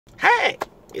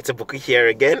It's a book here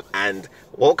again, and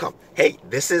welcome. Hey,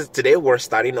 today we're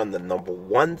starting on the number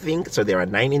 1 thing. So there are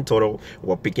 9 in total.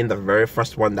 We're picking the very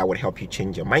first one that would help you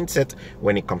change your mindset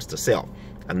when it comes to sales.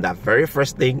 And that very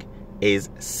first thing is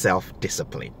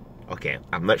self-discipline. Okay,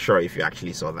 I'm not sure if you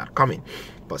actually saw that coming,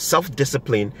 but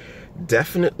self-discipline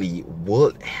definitely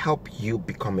will help you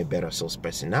become a better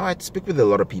salesperson. Now, I speak with a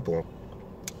lot of people,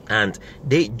 and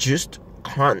they just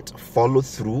can't follow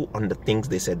through on the things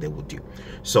they said they would do.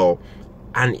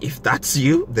 And if that's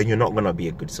you, then you're not going to be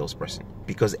a good salesperson,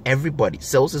 because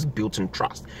sales is built in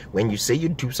trust. When you say you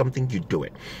do something, you do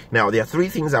it. Now, there are 3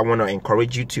 things I want to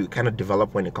encourage you to kind of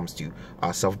develop when it comes to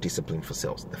self-discipline for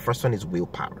sales. The first one is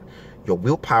willpower. Your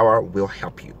willpower will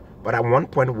help you, but at one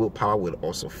point, willpower will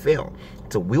also fail.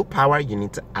 To willpower, you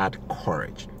need to add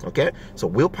courage. Okay? So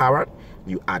willpower,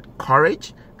 you add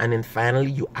courage, and then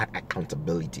finally, you add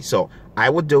accountability. So I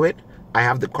would do it. I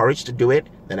have the courage to do it.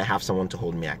 Then I have someone to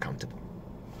hold me accountable.